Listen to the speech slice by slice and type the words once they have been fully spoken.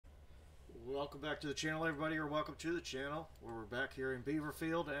Welcome back to the channel, everybody, or welcome to the channel, where we're back here in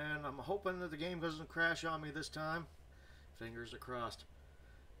Beaverfield, and I'm hoping that the game doesn't crash on me this time. Fingers are crossed.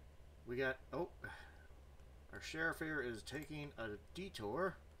 We got, our sheriff here is taking a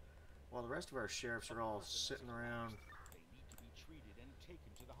detour, while the rest of our sheriffs are all sitting around. They need to be treated and taken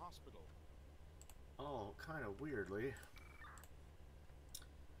to the hospital. All kind of weirdly.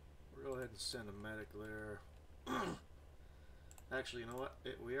 We'll go ahead and send a medic there. Actually, you know what?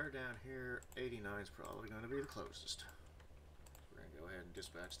 We are down here. 89 is probably going to be the closest. We're going to go ahead and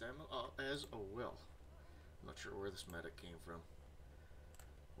dispatch them as a will. I'm not sure where this medic came from.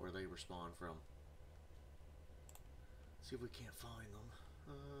 Where they respawn from. See if we can't find them.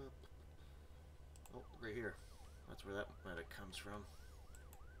 Oh, right here. That's where that medic comes from.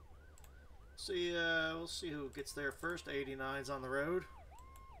 See, we'll see who gets there first. 89's on the road.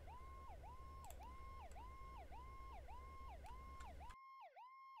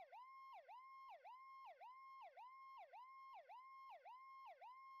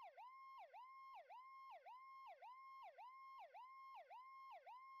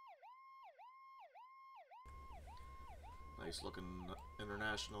 Nice looking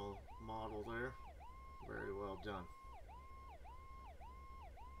international model there. Very well done.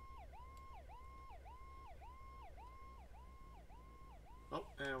 Oh,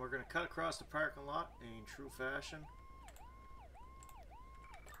 and we're going to cut across the parking lot in true fashion.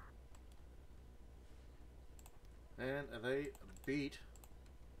 And they beat.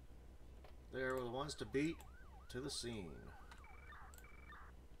 They were the ones to beat to the scene.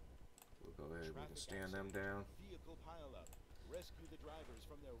 We'll go ahead and stand them down. Vehicle pileup. Rescue the drivers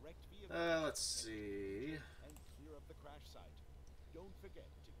from their wrecked vehicles. Let's see. And clear up the crash site. Don't forget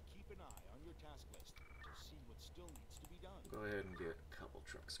to keep an eye on your task list to see what still needs to be done. Go ahead and get a couple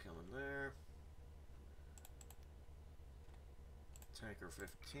trucks coming there. Tanker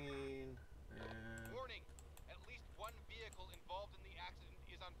 15 and warning! At least one vehicle involved in the accident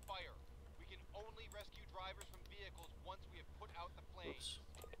is on fire. We can only rescue drivers from vehicles once we have put out the flames.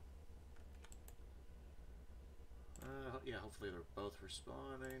 Oops. Yeah, hopefully they're both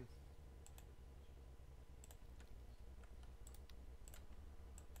responding.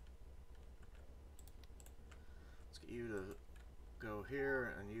 Let's get you to go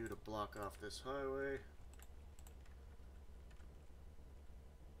here and you to block off this highway.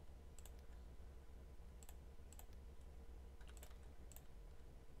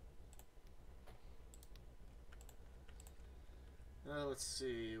 Let's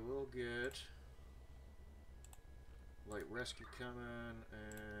see, we'll get light rescue coming,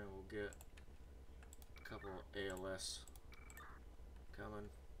 and we'll get a couple ALS coming.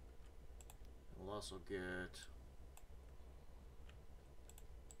 We'll also get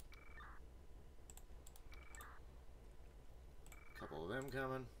a couple of them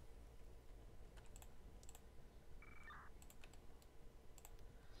coming.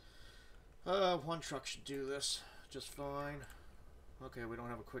 One truck should do this just fine. Okay, we don't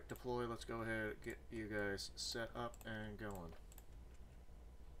have a quick deploy. Let's go ahead and get you guys set up and going.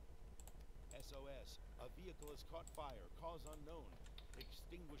 SOS. A vehicle has caught fire. Cause unknown.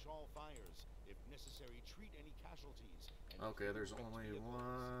 Extinguish all fires. If necessary, treat any casualties. Okay, there's only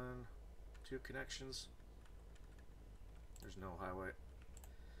two connections. There's no highway.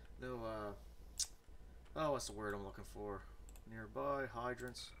 No, oh, what's the word I'm looking for? Nearby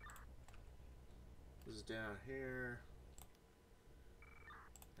hydrants. This is down here.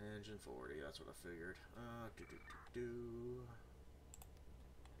 Engine 40, that's what I figured.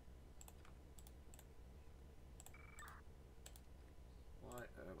 Why?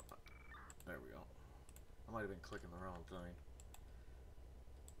 There we go. I might have been clicking the wrong thing.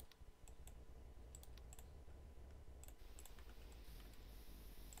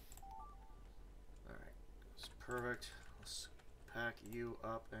 Alright, that's perfect. Let's pack you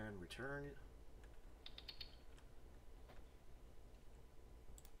up and return it.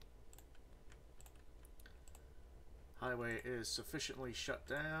 Highway is sufficiently shut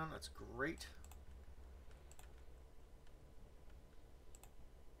down. That's great.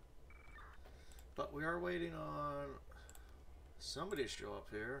 But we are waiting on somebody to show up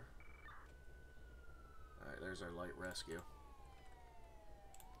here. Alright, there's our light rescue.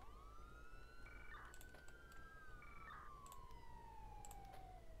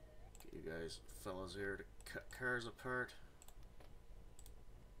 Get you guys fellas here to cut cars apart.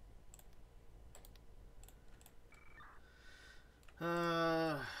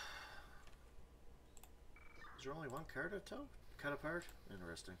 Is there only one car to tow? Cut apart?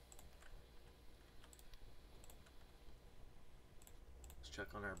 Interesting. Let's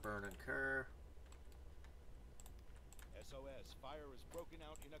check on our burning car. SOS. Fire is broken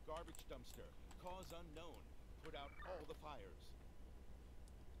out in a garbage dumpster. Cause unknown. Put out all the fires.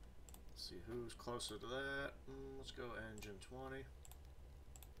 Let's see who's closer to that. Let's go engine 20.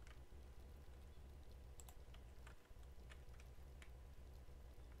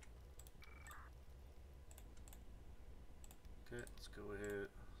 Okay, let's go ahead,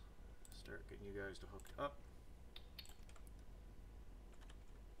 start getting you guys to hooked up.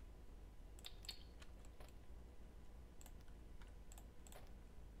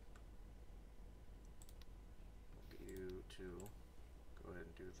 Get you to go ahead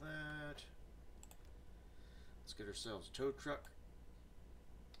and do that. Let's get ourselves a tow truck.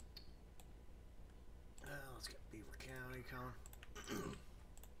 Let's get Beaver County coming.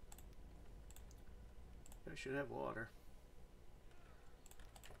 I should have water.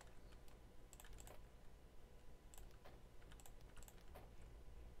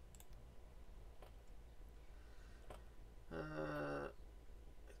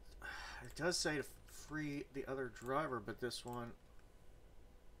 It does say to free the other driver, but this one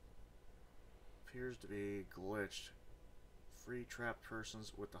appears to be glitched. Free trapped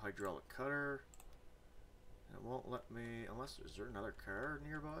persons with the hydraulic cutter. And it won't let me, unless, is there another car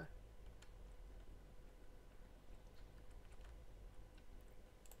nearby?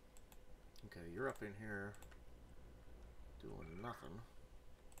 Okay, you're up in here doing nothing.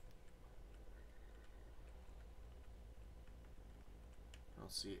 I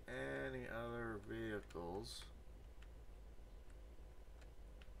don't see any other vehicles.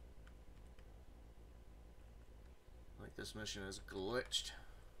 Like this mission is glitched.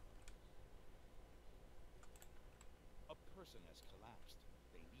 A person has collapsed.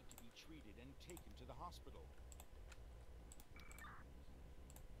 They need to be treated and taken to the hospital.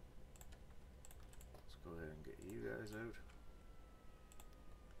 Let's go ahead and get you guys out.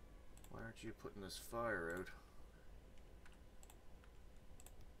 Why aren't you putting this fire out?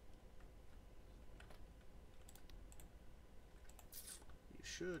 You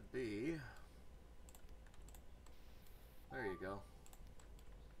should be. There you go.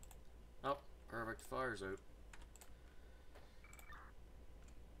 Oh, perfect. Fire's out.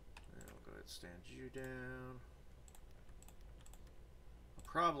 And we'll go ahead and stand you down. I'm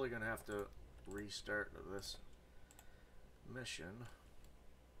probably going to have to restart this mission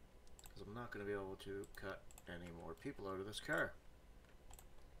because I'm not going to be able to cut any more people out of this car.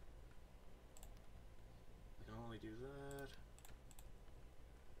 I can only do that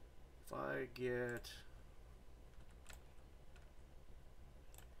if I get...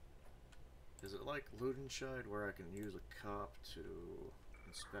 Is it like Ludenscheid where I can use a cop to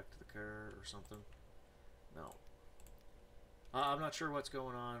inspect the car or something? No. I'm not sure what's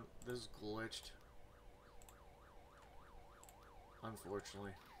going on. This is glitched.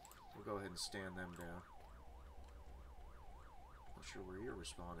 Unfortunately. We'll go ahead and stand them down. Not sure where you're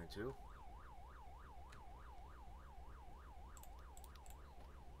responding to.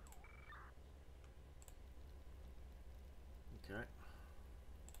 Okay.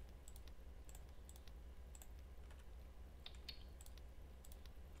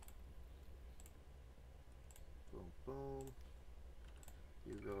 Boom, boom.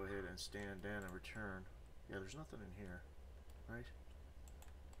 You go ahead and stand down and return. Yeah, there's nothing in here, right?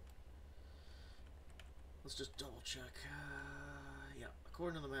 Let's just double check. Yeah,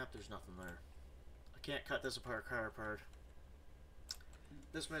 according to the map, there's nothing there. I can't cut this car apart.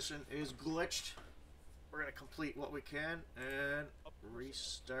 This mission is glitched. We're gonna complete what we can and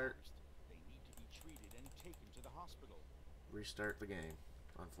restart. They need to be treated and taken to the hospital. Restart the game,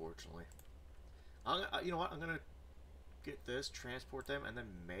 unfortunately. You know what? I'm gonna get this, transport them, and then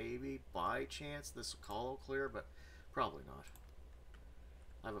maybe by chance this call will clear, but probably not.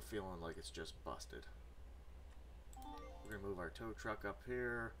 I have a feeling like it's just busted. We're gonna move our tow truck up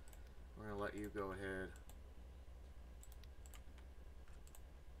here. We're gonna let you go ahead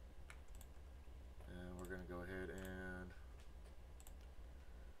and we're gonna go ahead and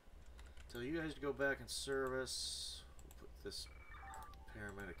tell you guys to go back and service. We'll put this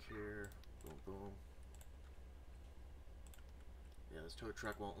paramedic here. Boom, boom. Yeah, this tow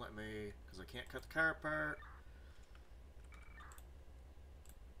truck won't let me because I can't cut the car apart.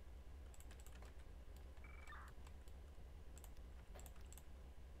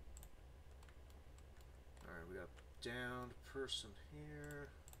 Alright, we got a downed person here.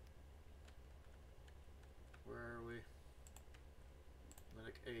 Where are we?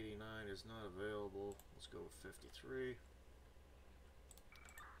 Medic 89 is not available. Let's go with 53.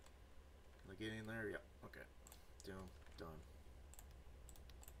 Can I get in there? Yep. Okay. Done.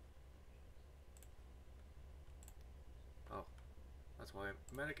 Oh. That's why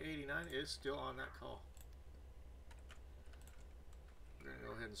Medic 89 is still on that call. We're gonna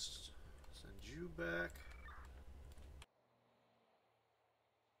go ahead and send you back.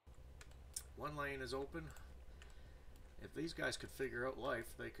 One lane is open. If these guys could figure out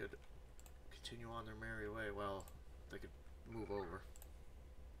life, they could continue on their merry way. Well, they could move over.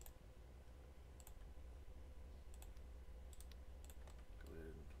 Go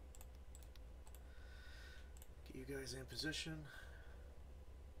ahead and get you guys in position.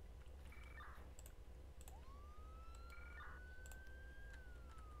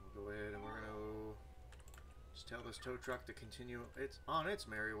 We'll go ahead and we're gonna just tell this tow truck to continue it's on its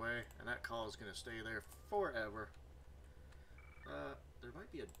merry way, and that call is gonna stay there forever. There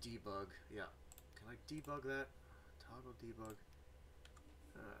might be a debug. Yeah. Can I debug that? Toggle debug.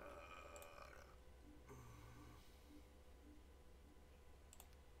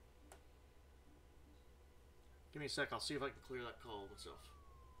 Give me a sec. I'll see if I can clear that call myself.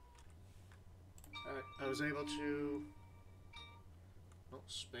 Alright, I was able to... Oh,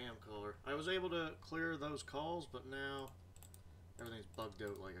 spam caller. I was able to clear those calls, but now everything's bugged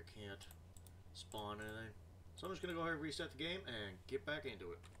out, like I can't spawn anything. So I'm just going to go ahead and reset the game and get back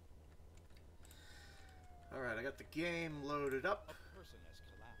into it. Alright, I got the game loaded up. A person has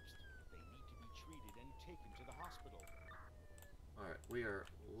collapsed. They need to be treated and taken to the hospital. Alright, we are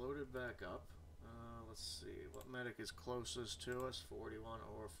loaded back up. Let's see, what medic is closest to us? 41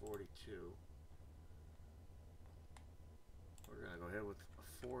 or 42. We're going to go ahead with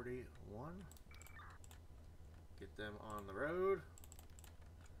 41. Get them on the road.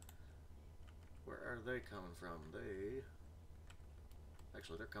 Where are they coming from?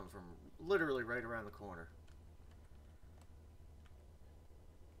 Actually, they're coming from literally right around the corner.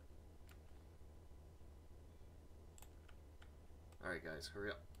 Alright guys,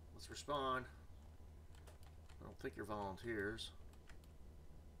 hurry up. Let's respond. I don't think you're volunteers.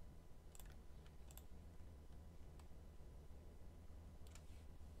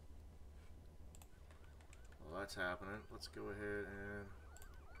 Well, that's happening. Let's go ahead and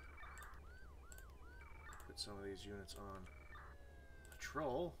put some of these units on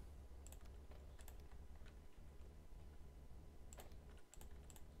patrol.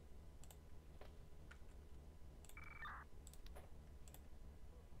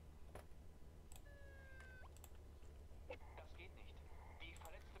 Das geht nicht. Die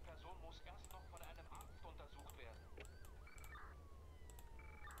verletzte Person muss erst noch von einem Arzt untersucht werden.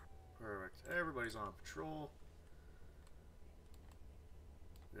 Perfect. Everybody's on patrol.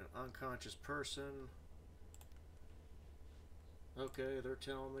 We got an unconscious person. Okay, they're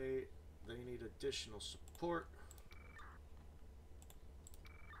telling me they need additional support.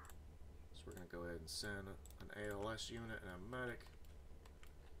 So we're going to go ahead and send an ALS unit and a medic.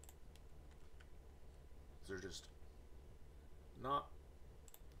 They're just not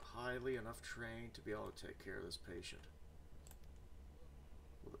highly enough trained to be able to take care of this patient.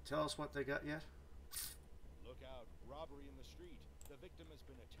 Will it tell us what they got yet? Look out, robbery in the street. The victim has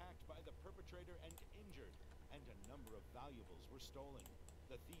been attacked by the perpetrator and injured, and a number of valuables were stolen.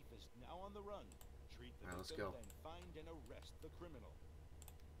 The thief is now on the run. Treat the Alright, let's victim, go. then find and arrest the criminal.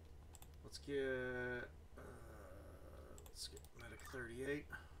 Let's get medic 38.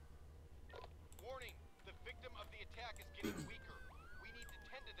 Warning! The victim of the attack is getting weaker. We need to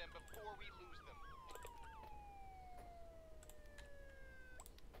tend to them before we lose them.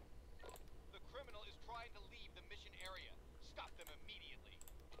 The criminal is trying to leave the mission area. Stop them immediately.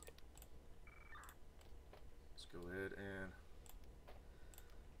 Let's go ahead and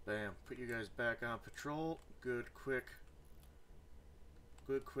bam, put you guys back on patrol. Good quick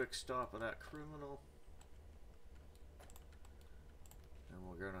stop of that criminal. And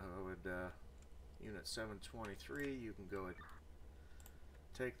we're gonna go with unit 723. You can go ahead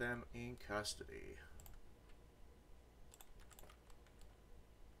and take them in custody.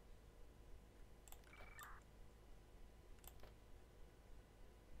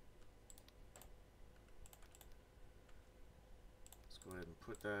 Let's go ahead and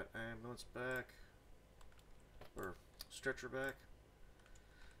put that ambulance back, or stretcher back.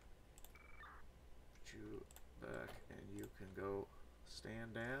 Put you back, and you can go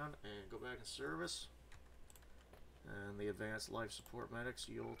stand down and go back in service. And the advanced life support medics,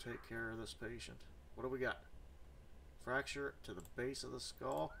 you'll take care of this patient. What do we got? Fracture to the base of the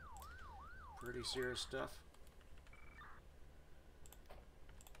skull. Pretty serious stuff.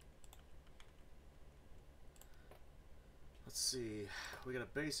 Let's see. We got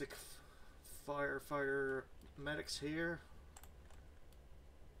a basic firefighter medics here.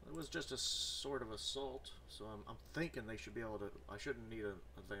 It was just a sort of assault, so I'm thinking they should be able to. I shouldn't need an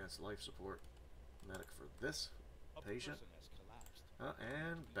advanced life support medic for this patient.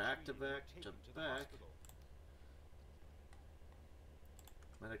 And back to back to back.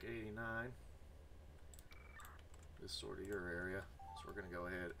 Medic 89. This is sort of your area, so we're going to go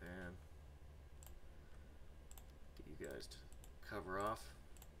ahead and get you guys to cover off.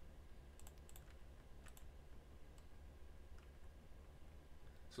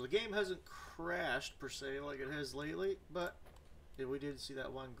 So the game hasn't crashed per se like it has lately, but yeah, we did see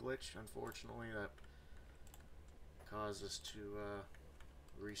that one glitch, unfortunately, that caused us to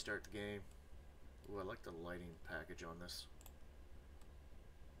restart the game. Ooh, I like the lighting package on this.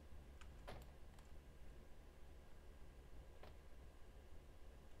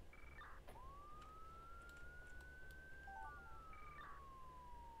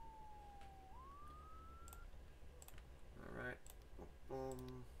 Alright. Boom,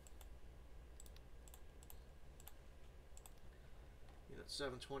 boom. Unit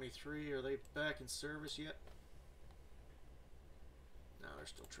 723, are they back in service yet? No, they're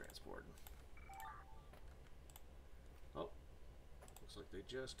still transporting. Oh, looks like they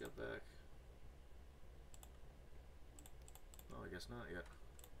just got back. Oh, I guess not yet.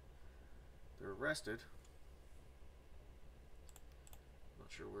 They're arrested. Not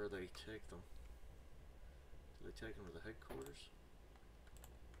sure where they take them. Do they take them to the headquarters?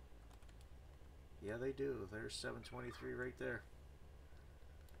 Yeah, they do. There's 723 right there.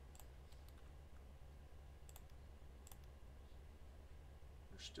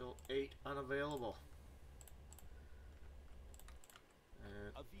 There's still 8 unavailable.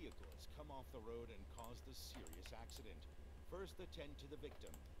 And A vehicle has come off the road and caused a serious accident. First, attend to the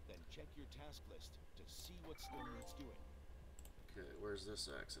victim, then check your task list to see what still needs doing. okay, where's this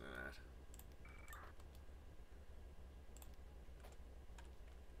accident at?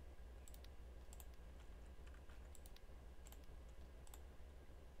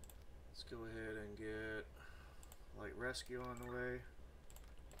 Let's go ahead and get light rescue on the way.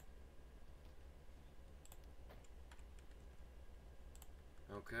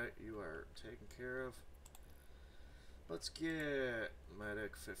 Okay, you are taken care of. Let's get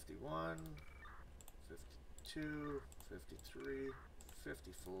medic 51, 52, 53,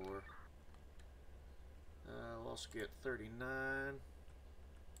 54. We'll also get 39.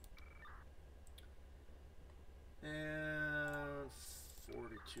 And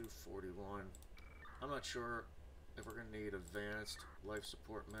 42, 41. I'm not sure if we're going to need advanced life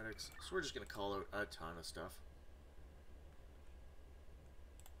support medics, so we're just going to call out a ton of stuff.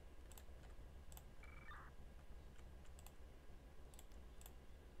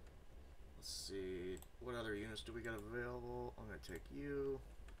 Let's see, what other units do we got available? I'm going to take you.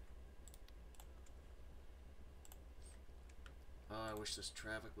 I wish this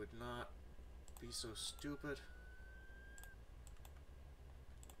traffic would not be so stupid.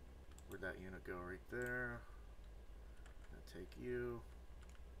 Where'd that unit go? Right there. I'll take you.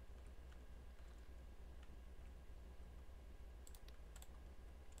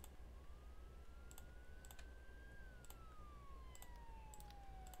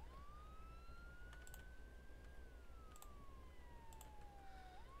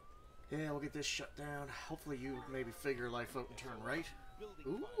 Yeah, we'll get this shut down. Hopefully you maybe figure life out and turn right. Building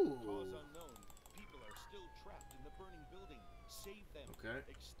Ooh. fire, cause unknown. People are still trapped in the burning building. Save them. Okay.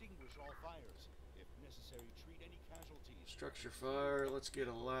 Extinguish all fires. If necessary, treat any casualties. Structure fire. Let's get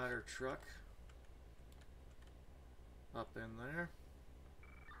a ladder truck up in there.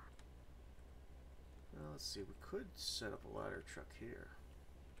 Well, let's see. We could set up a ladder truck here.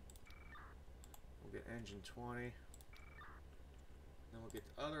 We'll get engine 20. Then we'll get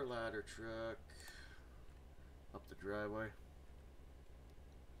the other ladder truck up the driveway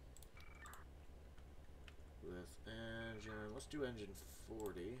with engine. Let's do engine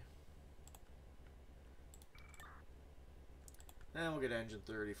 40. And we'll get engine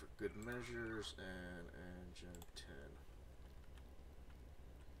 30 for good measures and engine 10.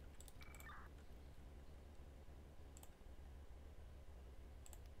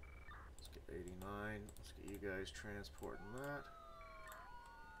 Let's get 89. Let's get you guys transporting that.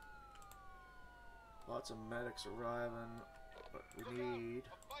 Lots of medics arriving, but we Look need...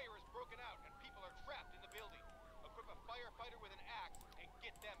 out! A fire is broken out and people are trapped in the building. Equip a firefighter with an axe and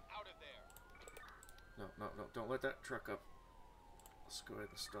get them out of there. No, no, no, don't let that truck up. Let's go ahead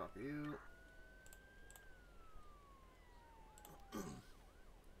and stop you.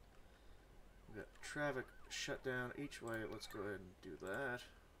 We got traffic shut down each way. Let's go ahead and do that.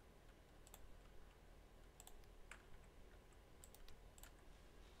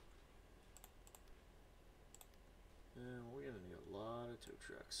 And we're gonna need a lot of tow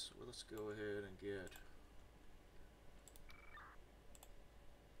trucks. Well, let's go ahead and get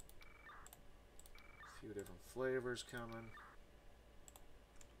a few different flavors coming.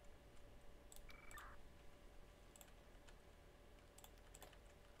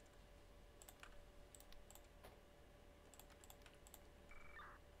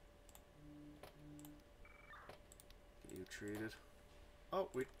 treated. Oh,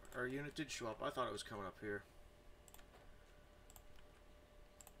 our unit did show up. I thought it was coming up here.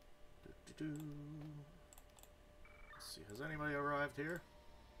 Let's see, has anybody arrived here?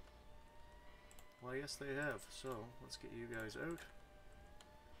 Well, yes, they have. So, let's get you guys out.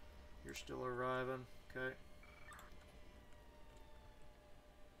 You're still arriving. Okay.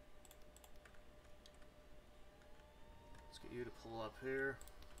 Let's get you to pull up here.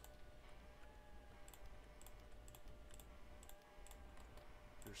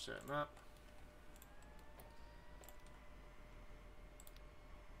 You're setting up.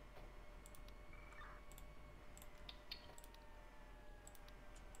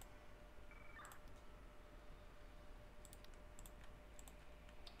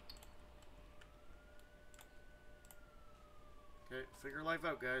 Okay, figure life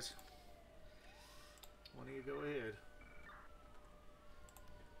out, guys. Why don't you go ahead?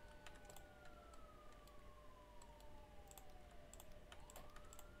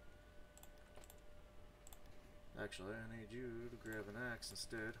 Actually, I need you to grab an axe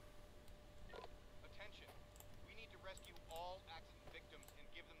instead. Attention. We need to rescue all accident victims and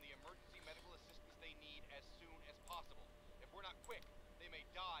give them the emergency medical assistance they need as soon as possible. If we're not quick, they may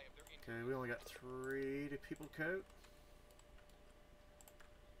die of their injuries. Okay, we only got 3 people coat.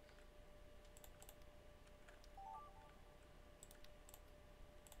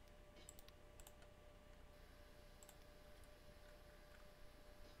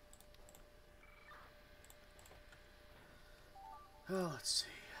 Oh, let's see.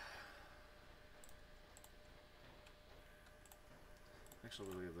 Actually,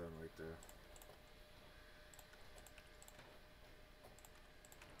 we'll leave them right there.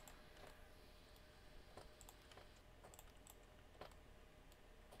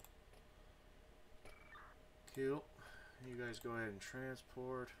 Cool. You guys go ahead and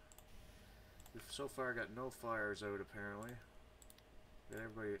transport. We've so far got no fires out, apparently. Got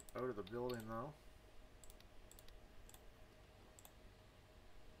everybody out of the building, though.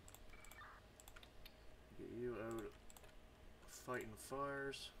 Get you out fighting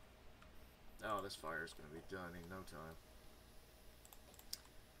fires. Oh, this fire is going to be done in no time.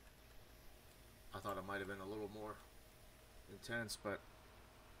 I thought it might have been a little more intense, but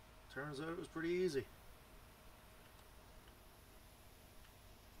turns out it was pretty easy.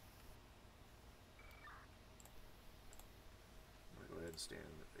 I'm going to go ahead and stand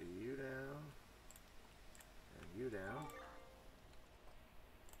you down and you down.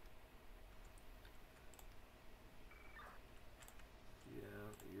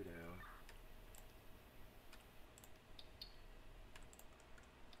 You down.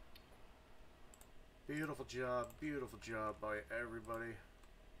 Beautiful job by everybody.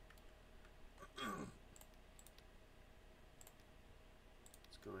 Let's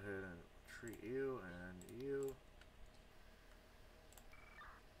go ahead and treat you and you.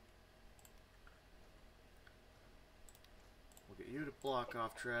 We'll get you to block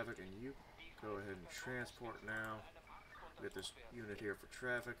off traffic and you go ahead and transport now. Get this unit here for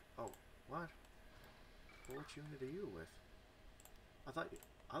traffic. Oh, what? Well, which unit are you with? I thought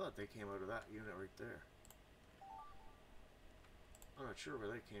they came out of that unit right there. I'm not sure where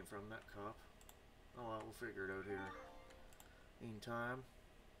they came from, that cop. Oh well, we'll figure it out here. Meantime.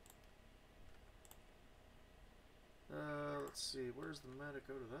 Let's see, where's the medic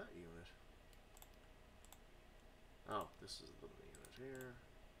out of that unit? Oh, this is the unit here.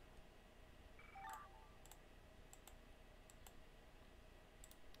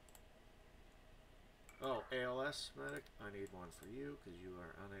 Oh, ALS medic, I need one for you because you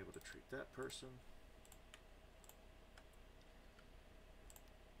are unable to treat that person.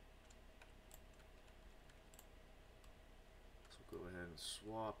 So go ahead and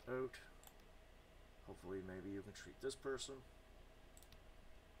swap out. Hopefully maybe you can treat this person.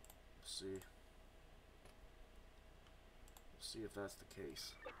 We'll see. We'll see if that's the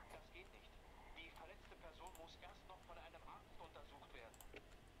case. Das geht nicht. Die verletzte Person muss erst noch von einem Arzt untersucht werden.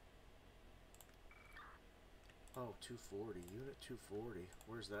 Oh, 240. Unit 240.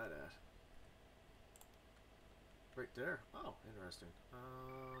 Where's that at? Right there. Oh, interesting.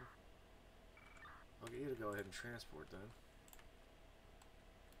 I'll get you to go ahead and transport then.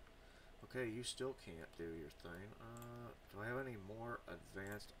 Okay, you still can't do your thing. Do I have any more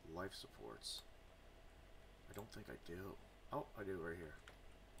advanced life supports? I don't think I do. Oh, I do right here.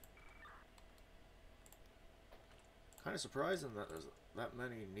 Kind of surprising that there's that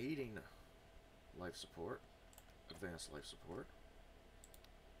many needing life support. Advanced life support.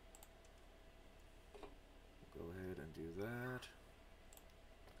 Go ahead and do that.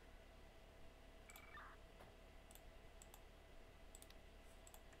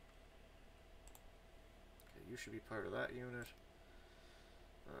 Okay, you should be part of that unit.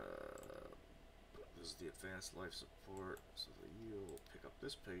 This is the advanced life support, so that you'll pick up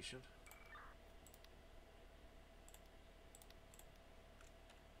this patient.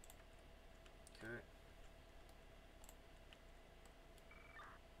 Okay.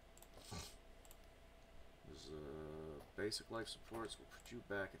 This is basic life supports. We'll put you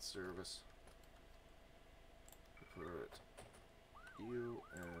back in service. We'll put you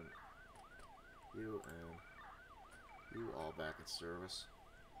and you all back in service.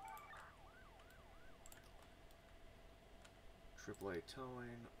 AAA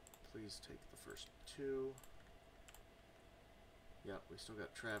towing, please take the first 2. Yep, we still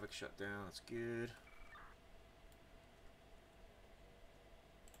got traffic shut down, that's good.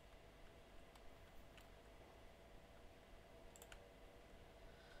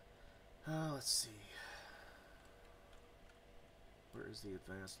 Let's see. Where is the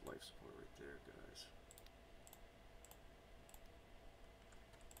advanced life support? Right there, guys.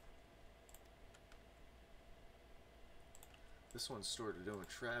 This one's sort of doing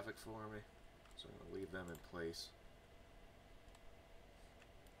traffic for me, so I'm going to leave them in place.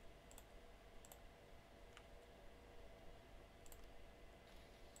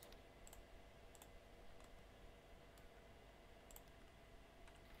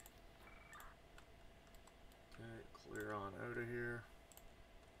 Okay, clear on out of here.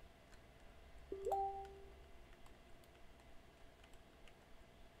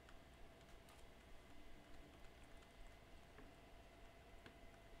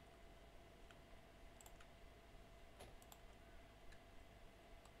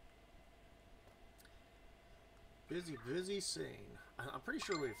 Busy scene. I'm pretty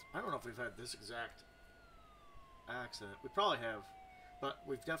sure I don't know if we've had this exact accident. We probably have, but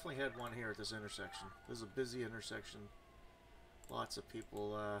we've definitely had one here at this intersection. This is a busy intersection. Lots of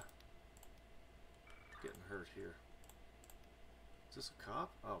people getting hurt here. Is this a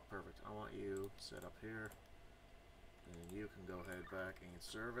cop? Oh, perfect. I want you set up here. And you can go ahead back in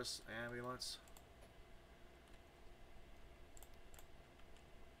service. Ambulance.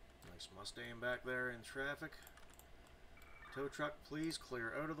 Nice Mustang back there in traffic. Tow truck, please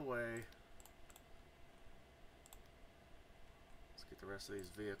clear out of the way. Let's get the rest of these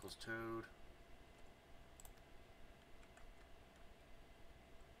vehicles towed.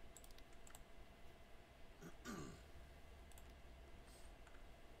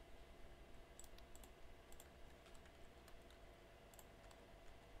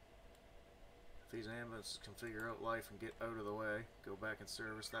 If these ambulances can figure out life and get out of the way, go back in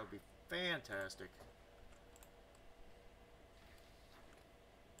service, that would be fantastic.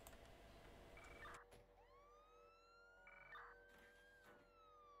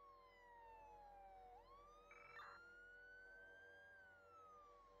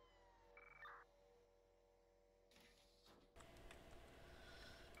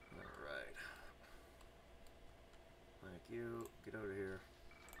 Alright. Thank you. Get out of here.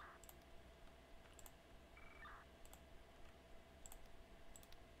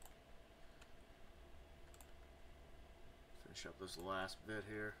 Finish up this last bit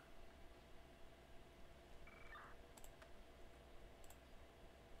here.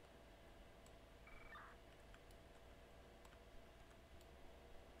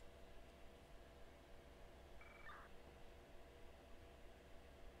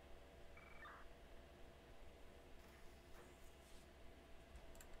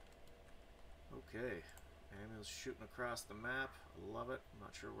 Okay, ambulance shooting across the map. I love it. I'm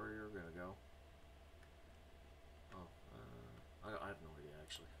not sure where you're gonna go. Oh, I have no idea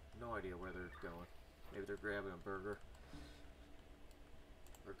actually. No idea where they're going. Maybe they're grabbing a burger.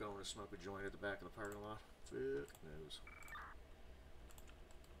 Or going to smoke a joint at the back of the parking lot. Fuck knows.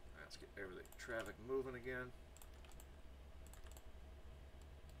 Let's get everything traffic moving again.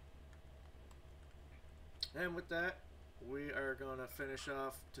 And with that, we are going to finish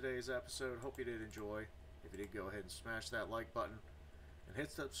off today's episode. Hope you did enjoy. If you did, go ahead and smash that like button and hit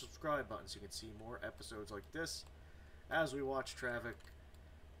the subscribe button so you can see more episodes like this as we watch traffic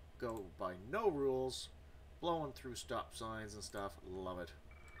go by no rules, blowing through stop signs and stuff. Love it.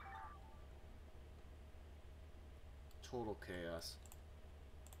 Total chaos.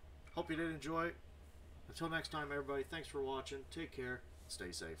 Hope you did enjoy. Until next time, everybody, thanks for watching. Take care.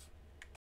 Stay safe.